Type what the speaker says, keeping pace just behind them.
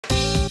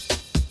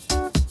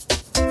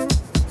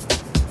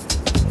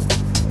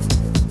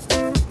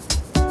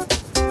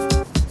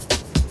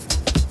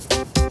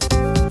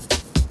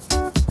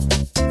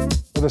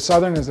So the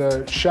Southern is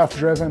a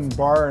chef-driven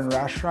bar and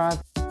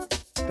restaurant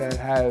that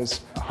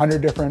has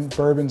 100 different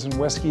bourbons and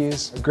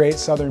whiskeys, great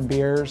Southern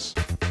beers,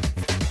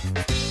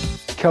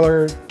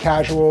 killer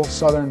casual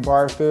Southern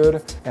bar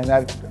food, and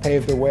that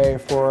paved the way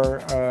for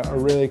a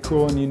really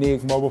cool and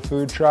unique mobile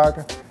food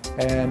truck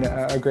and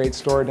a great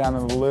store down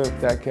in the Loop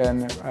that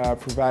can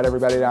provide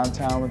everybody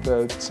downtown with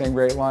the same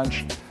great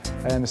lunch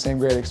and the same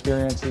great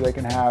experience that they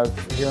can have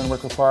here in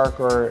Wicklow Park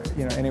or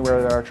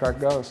anywhere that our truck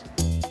goes.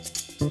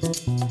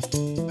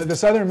 The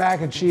Southern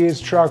Mac and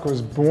Cheese truck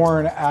was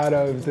born out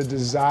of the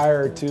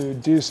desire to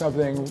do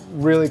something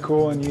really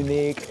cool and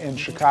unique in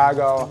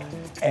Chicago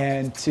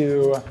and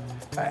to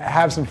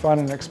have some fun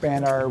and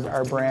expand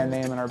our brand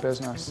name and our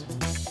business.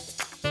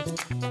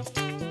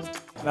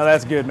 Now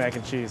that's good mac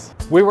and cheese.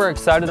 We were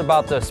excited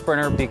about the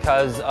Sprinter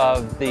because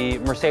of the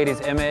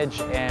Mercedes image,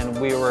 and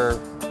we were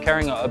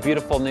carrying a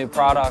beautiful new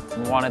product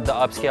and wanted the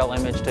upscale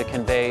image to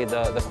convey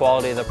the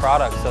quality of the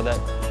product so that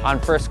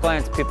on first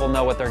glance people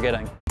know what they're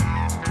getting.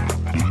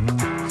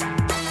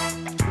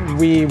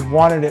 We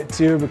wanted it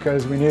too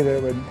because we knew that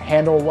it would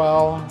handle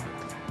well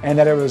and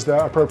that it was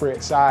the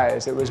appropriate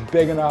size. It was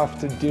big enough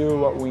to do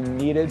what we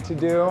needed to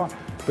do,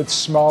 but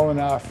small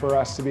enough for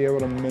us to be able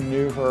to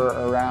maneuver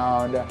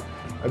around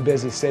a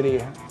busy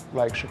city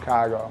like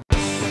Chicago.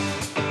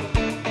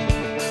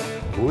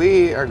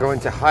 We are going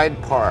to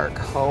Hyde Park,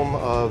 home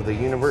of the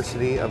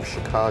University of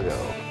Chicago.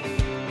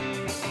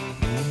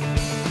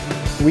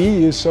 We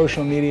use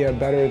social media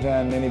better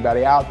than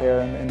anybody out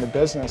there in the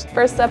business.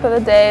 First step of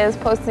the day is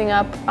posting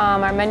up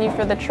our menu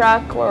for the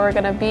truck, where we're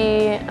going to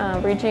be,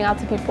 reaching out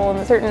to people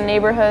in certain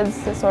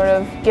neighborhoods to sort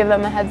of give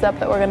them a heads up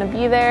that we're going to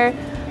be there,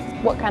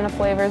 what kind of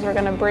flavors we're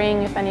going to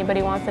bring if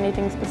anybody wants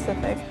anything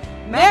specific.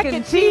 Mac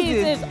and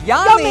cheese is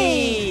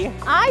yummy!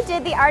 I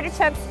did the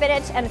artichoke,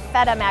 spinach, and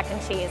feta mac and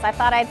cheese. I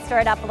thought I'd stir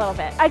it up a little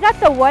bit. I got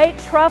the white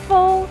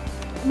truffle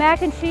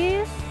mac and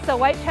cheese, so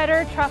white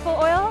cheddar truffle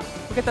oil.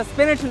 We got the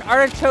spinach and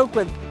artichoke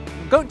with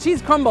goat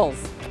cheese crumbles.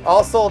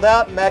 All sold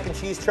out, mac and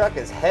cheese truck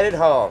is headed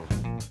home.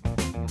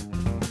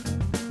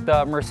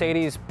 The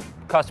Mercedes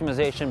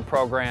customization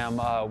program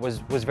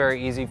was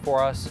very easy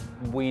for us.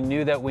 We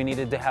knew that we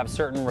needed to have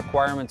certain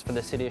requirements for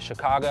the city of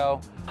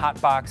Chicago,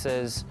 hot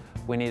boxes,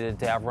 we needed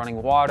to have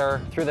running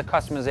water. Through the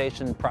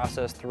customization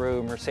process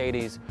through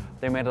Mercedes,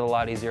 they made it a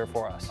lot easier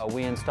for us.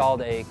 We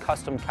installed a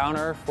custom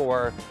counter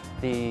for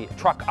the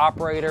truck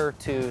operator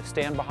to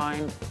stand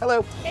behind.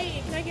 Hello.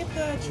 Hey, can I get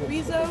the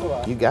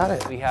chorizo? You got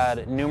it. We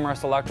had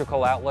numerous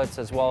electrical outlets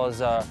as well as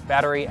a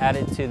battery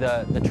added to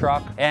the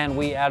truck, and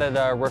we added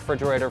a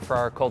refrigerator for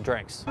our cold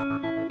drinks.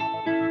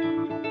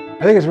 I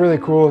think it's really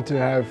cool to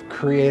have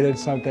created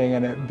something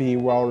and it be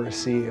well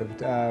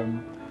received.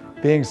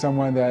 Being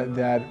someone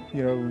that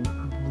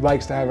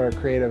likes to have a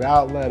creative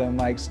outlet and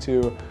likes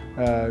to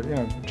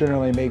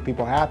generally make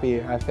people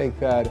happy, I think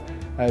that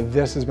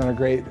this has been a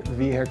great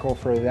vehicle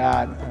for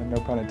that, no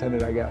pun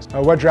intended, I guess.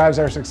 What drives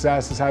our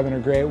success is having a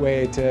great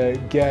way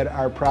to get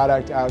our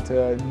product out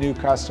to new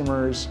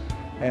customers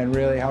and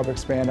really help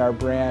expand our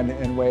brand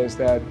in ways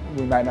that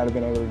we might not have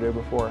been able to do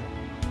before.